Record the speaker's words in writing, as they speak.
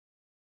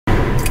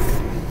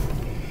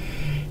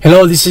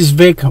Hello, this is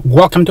Vic.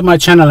 Welcome to my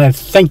channel and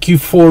thank you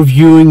for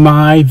viewing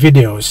my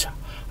videos.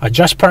 I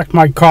just parked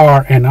my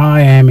car and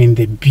I am in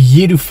the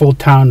beautiful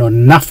town of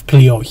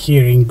Nafplio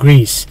here in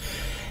Greece.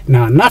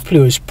 Now,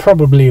 Nafplio is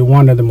probably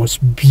one of the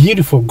most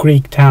beautiful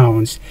Greek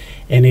towns,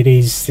 and it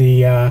has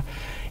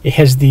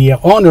the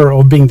honor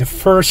of being the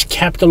first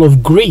capital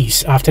of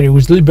Greece after it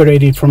was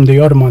liberated from the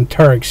Ottoman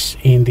Turks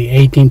in the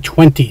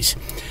 1820s.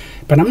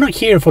 But I'm not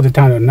here for the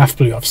town of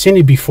Nafplio. I've seen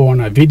it before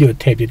and I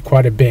videotaped it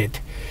quite a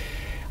bit.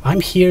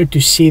 I'm here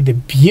to see the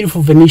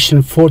beautiful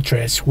Venetian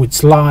fortress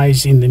which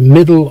lies in the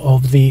middle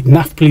of the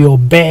Nafplio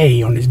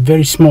Bay on a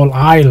very small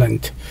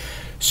island.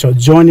 So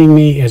joining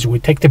me as we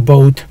take the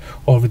boat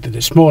over to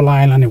the small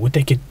island and we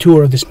take a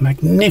tour of this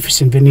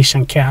magnificent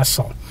Venetian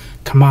castle.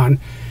 Come on,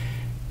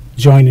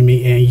 join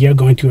me and you're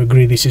going to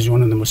agree this is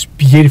one of the most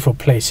beautiful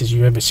places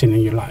you've ever seen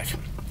in your life.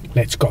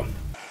 Let's go.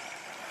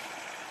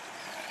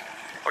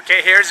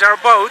 Okay, here's our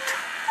boat,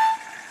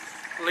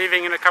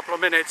 leaving in a couple of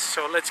minutes,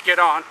 so let's get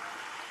on.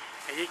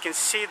 And you can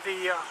see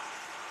the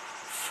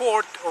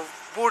fort of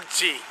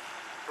BOURTZI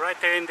right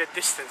there in the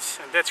distance,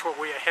 and that's where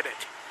we are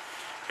headed.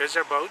 Here's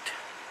our boat.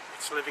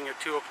 It's leaving at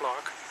 2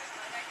 o'clock.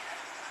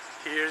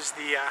 Here's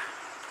the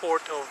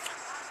port of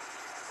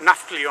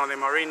Nafplion, the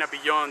marina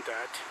beyond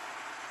that.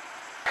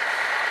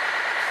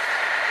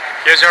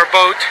 Here's our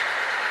boat.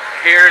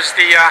 Here's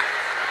the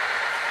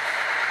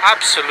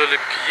absolutely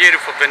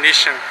beautiful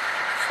Venetian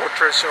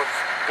Fortress of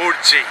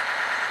BOURTZI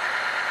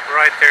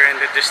right there in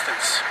the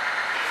distance.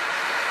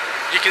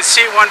 You can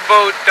see one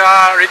boat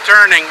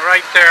returning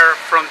right there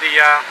from the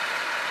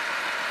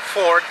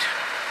fort,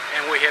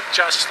 and we have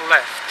just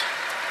left.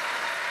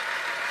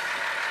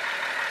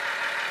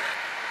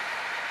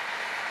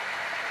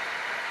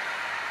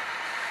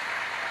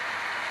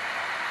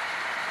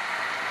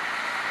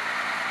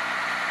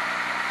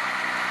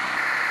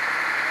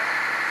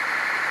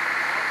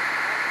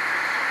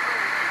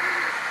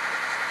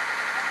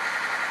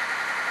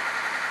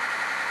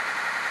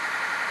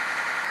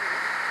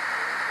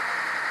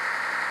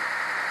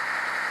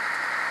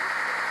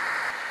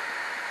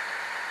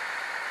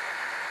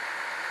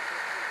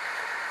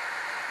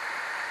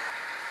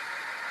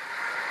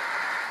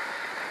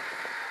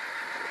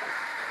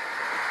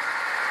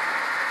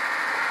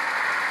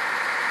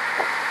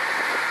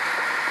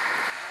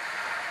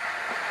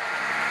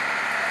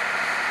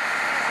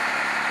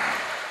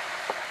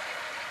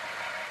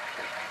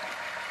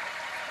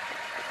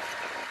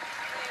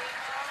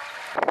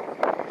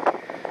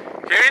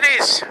 Here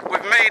it is,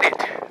 we've made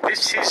it.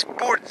 This is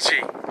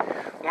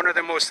BOURTZI, one of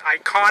the most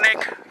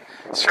iconic,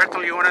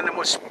 certainly one of the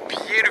most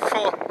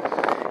beautiful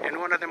and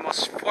one of the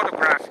most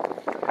photographed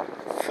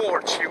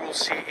forts you will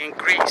see in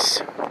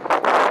Greece.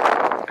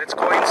 Let's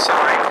go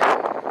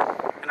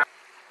inside.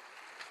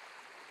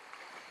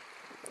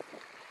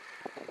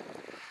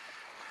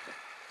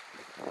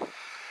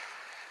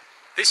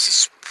 This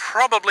is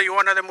probably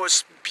one of the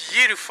most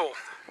beautiful,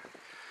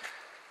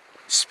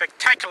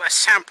 spectacular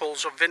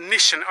samples of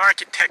Venetian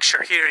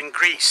architecture here in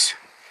Greece.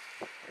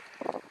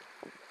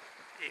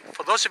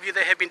 For those of you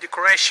that have been to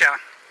Croatia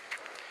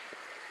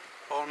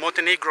or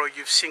Montenegro,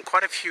 you've seen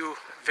quite a few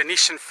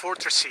Venetian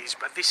fortresses,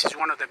 but this is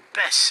one of the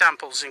best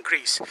samples in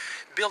Greece.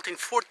 Built in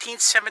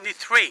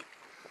 1473,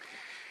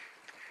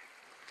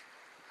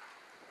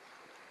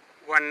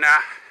 when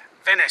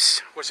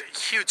Venice was a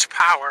huge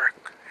power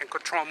and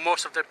controlled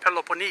most of the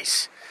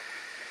Peloponnese,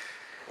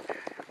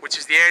 which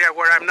is the area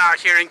where I'm now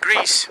here in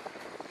Greece.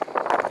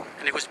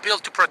 And it was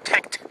built to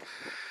protect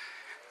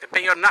the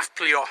Bay of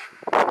Nafplio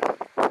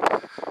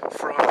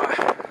from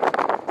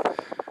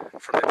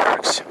the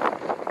Turks.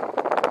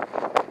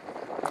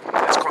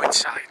 Let's go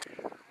inside.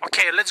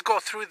 Okay, let's go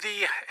through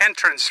the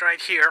entrance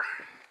right here.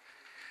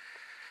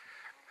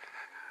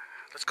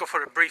 Let's go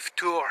for a brief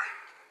tour.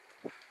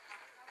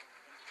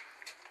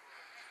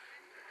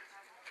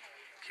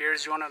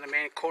 Here's one of the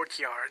main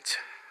courtyards.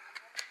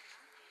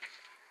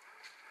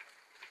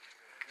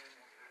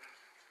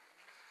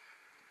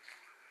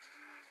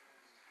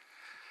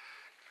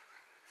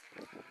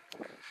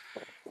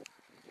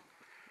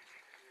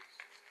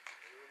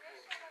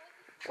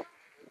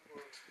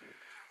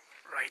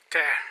 Right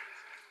there.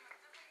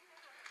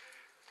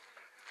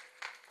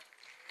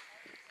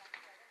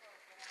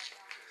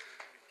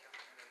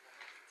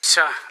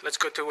 So let's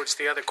go towards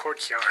the other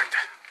courtyard.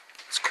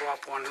 Let's go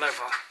up one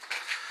level.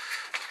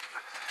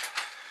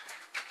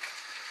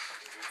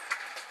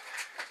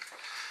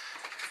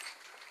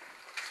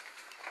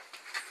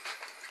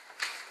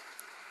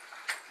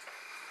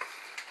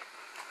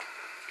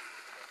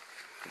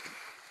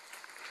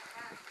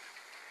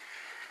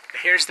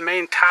 Here's the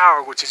main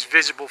tower, which is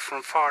visible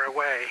from far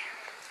away.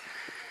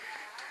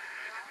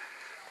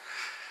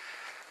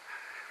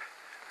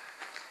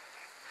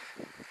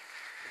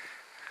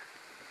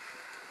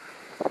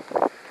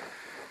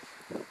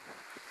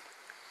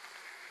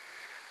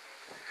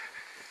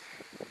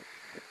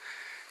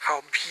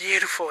 How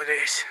beautiful it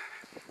is.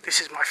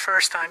 This is my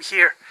first time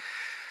here.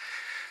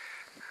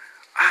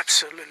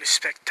 Absolutely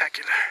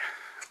spectacular.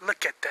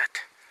 Look at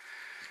that.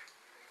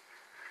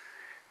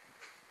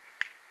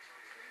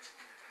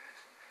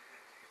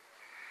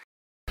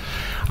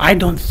 I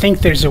don't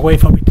think there's a way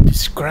for me to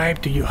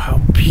describe to you how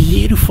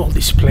beautiful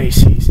this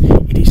place is.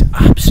 It is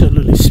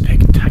absolutely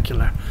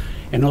spectacular.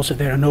 And also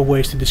there are no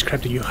ways to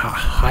describe to you how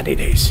hot it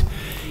is.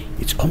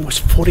 It's almost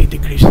 40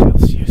 degrees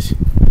Celsius.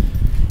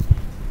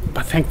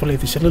 But thankfully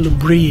there's a little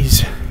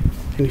breeze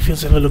and it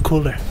feels a little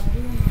cooler.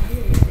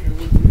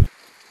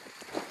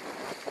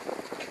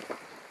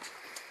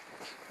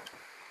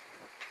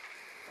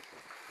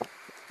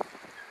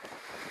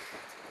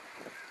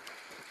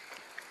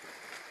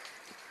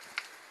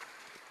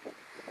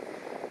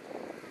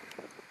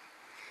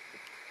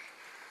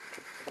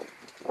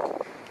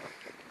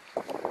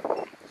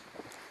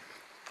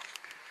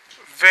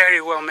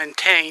 Very well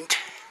maintained.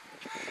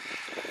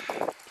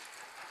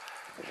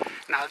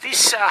 Now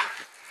this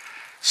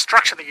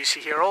structure that you see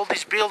here, all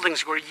these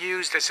buildings were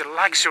used as a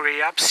luxury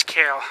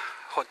upscale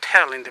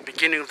hotel in the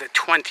beginning of the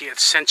 20th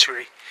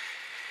century.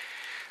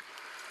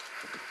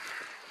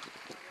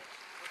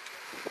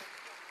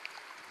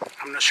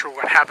 I'm not sure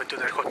what happened to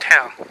that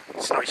hotel.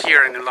 It's not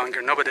here any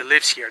longer. Nobody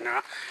lives here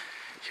now.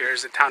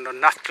 Here's the town of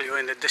Nafplio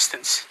in the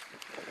distance.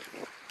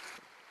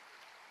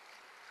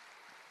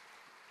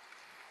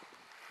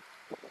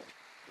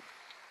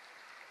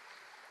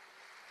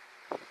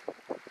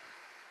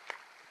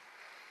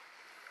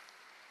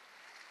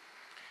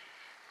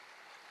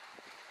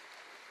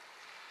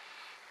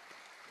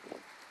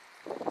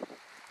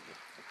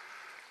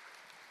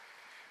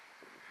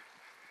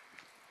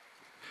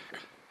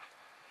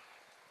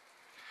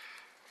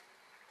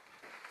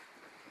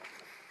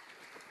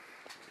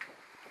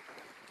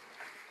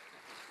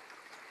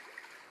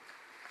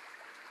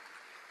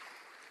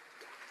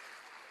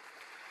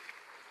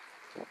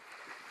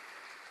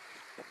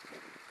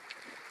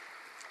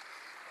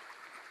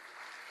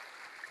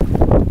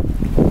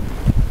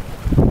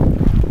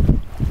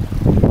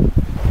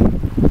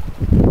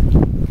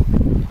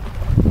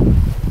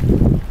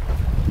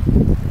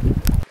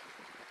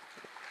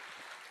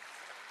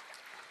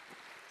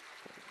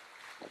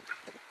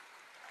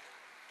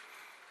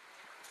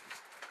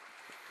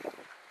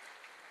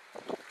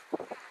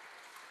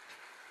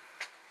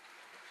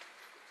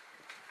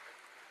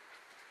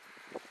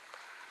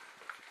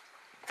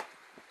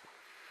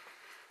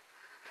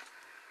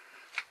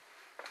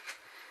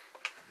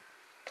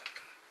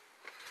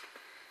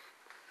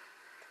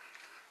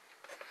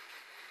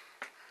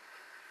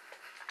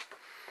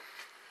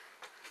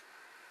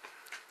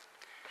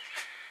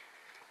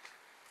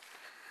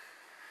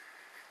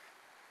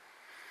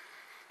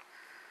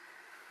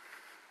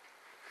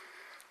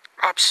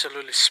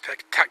 Absolutely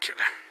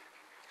spectacular.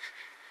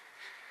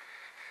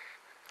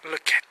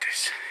 Look at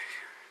this.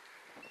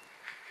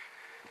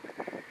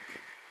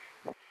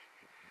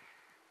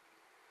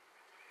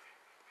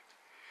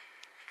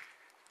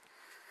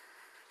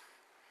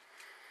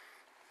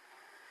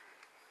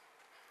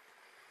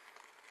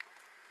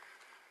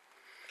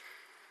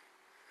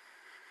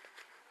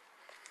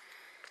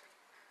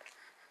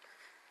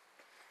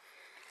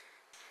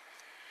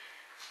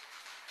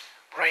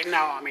 Right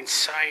now I'm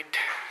inside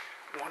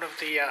one of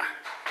the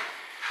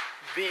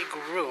big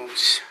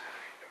rooms.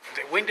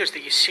 The windows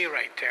that you see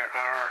right there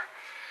are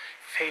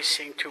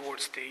facing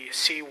towards the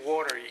sea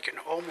water. You can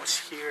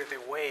almost hear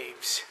the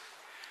waves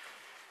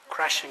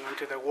crashing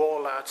onto the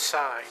wall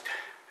outside.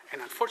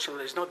 And unfortunately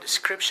there's no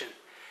description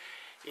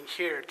in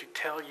here to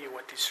tell you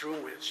what this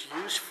room was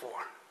used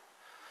for.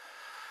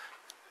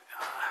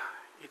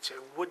 It's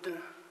a wooden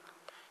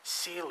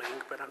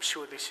ceiling, but I'm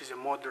sure this is a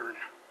modern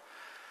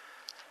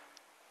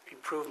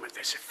improvement.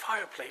 There's a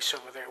fireplace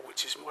over there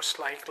which is most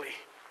likely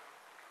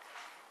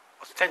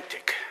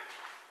authentic.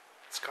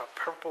 It's got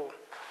purple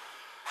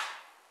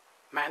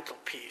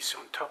mantelpiece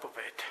on top of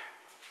it.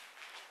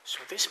 So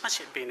this must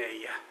have been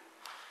a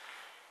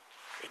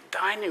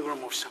dining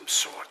room of some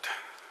sort,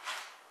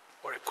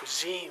 or a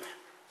cuisine.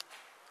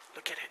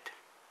 Look at it.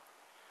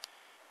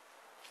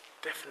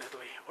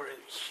 Definitely, or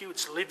a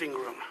huge living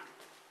room.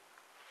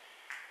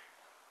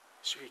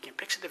 So you can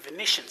picture the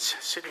Venetians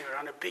sitting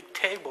around a big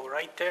table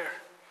right there.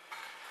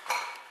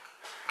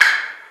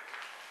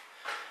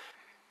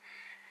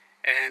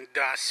 And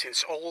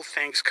since all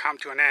things come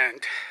to an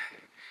end,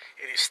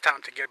 it is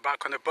time to get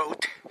back on the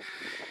boat.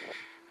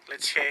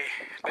 Let's say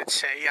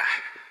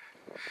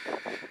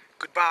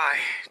goodbye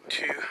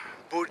to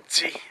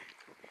BOURTZI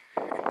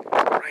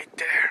right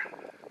there.